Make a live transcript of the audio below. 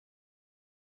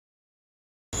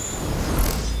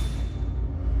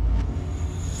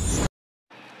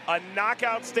A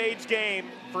knockout stage game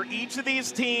for each of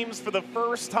these teams for the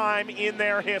first time in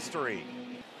their history.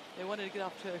 They wanted to get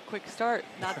off to a quick start,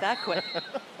 not that quick.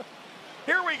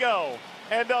 Here we go,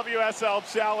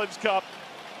 NWSL Challenge Cup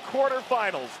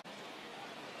quarterfinals.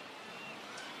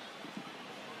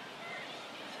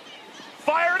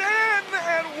 Fired in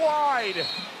and wide.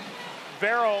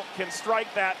 Vero can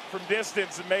strike that from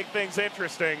distance and make things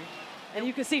interesting. And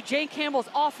you can see Jane Campbell's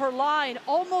off her line,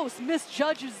 almost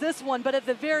misjudges this one, but at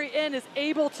the very end is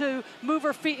able to move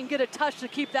her feet and get a touch to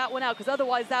keep that one out, because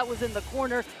otherwise that was in the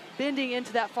corner, bending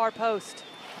into that far post.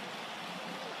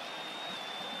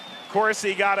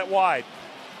 Corsi got it wide.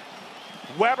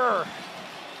 Weber.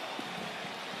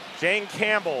 Jane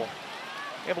Campbell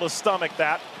able to stomach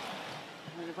that.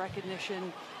 And the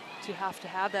recognition to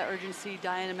have that urgency,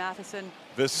 Diana Matheson.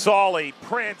 Visali,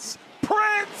 Prince.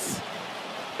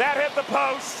 That hit the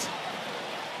post.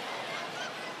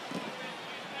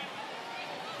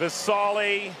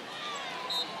 Visali.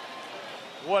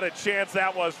 What a chance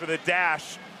that was for the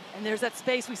dash. And there's that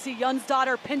space. We see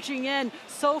Jonsdottir pinching in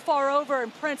so far over,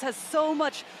 and Prince has so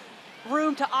much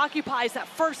room to occupy. It's that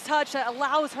first touch that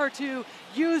allows her to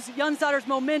use Jonsdottir's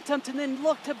momentum to then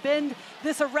look to bend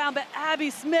this around. But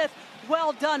Abby Smith,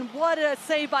 well done. What a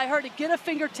save by her to get a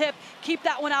fingertip, keep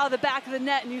that one out of the back of the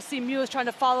net, and you see Mewes trying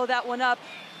to follow that one up.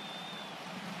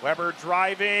 Weber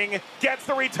driving, gets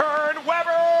the return.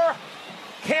 Weber!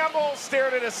 Campbell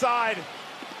stared it aside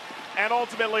and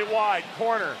ultimately wide.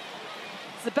 Corner.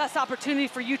 It's the best opportunity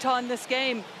for Utah in this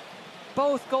game.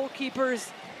 Both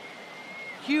goalkeepers,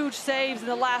 huge saves in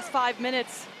the last 5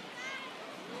 minutes.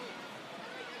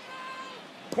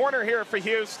 Corner here for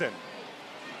Houston.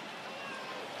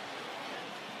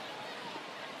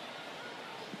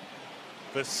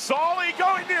 Visali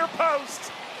going near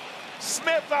post.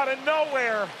 Smith out of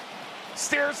nowhere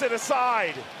steers it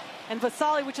aside. And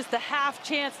Visali, which is the half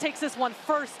chance, takes this one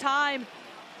first time.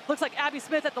 Looks like Abby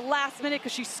Smith at the last minute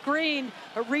because she screened,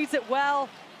 but reads it well.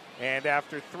 And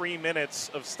after 3 minutes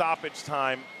of stoppage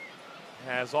time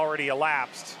has already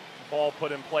elapsed. Ball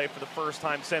put in play for the first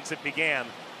time since it began.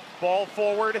 Ball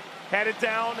forward, headed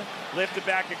down, lifted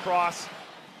back across.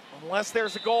 Unless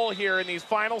there's a goal here in these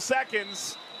final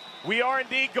seconds, we are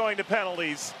indeed going to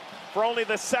penalties for only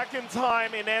the second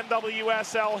time in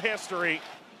NWSL history.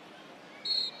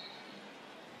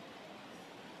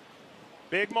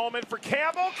 Big moment for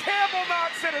Campbell. Campbell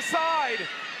knocks it aside.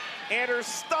 And her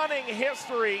stunning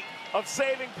history of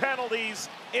saving penalties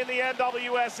in the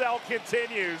NWSL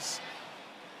continues.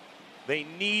 They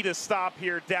need a stop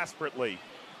here desperately.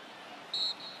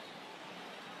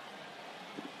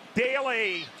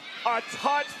 Daly, a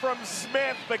touch from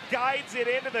Smith, but guides it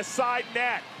into the side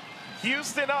net.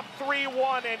 Houston up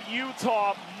 3-1, and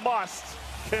Utah must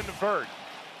convert.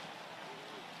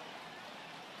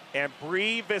 And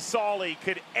Brie Visali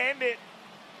could end it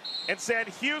and send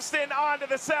Houston on to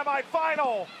the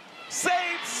semifinal.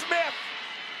 Save Smith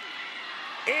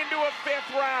into a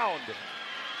 5th round.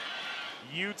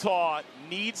 Utah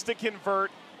needs to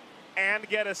convert and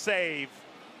get a save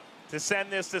to send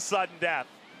this to sudden death.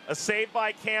 A save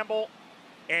by Campbell,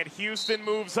 and Houston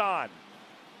moves on.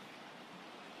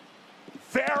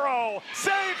 Vero,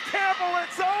 save Campbell,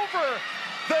 it's over!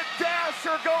 The Dash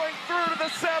are going through to the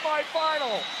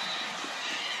semifinal.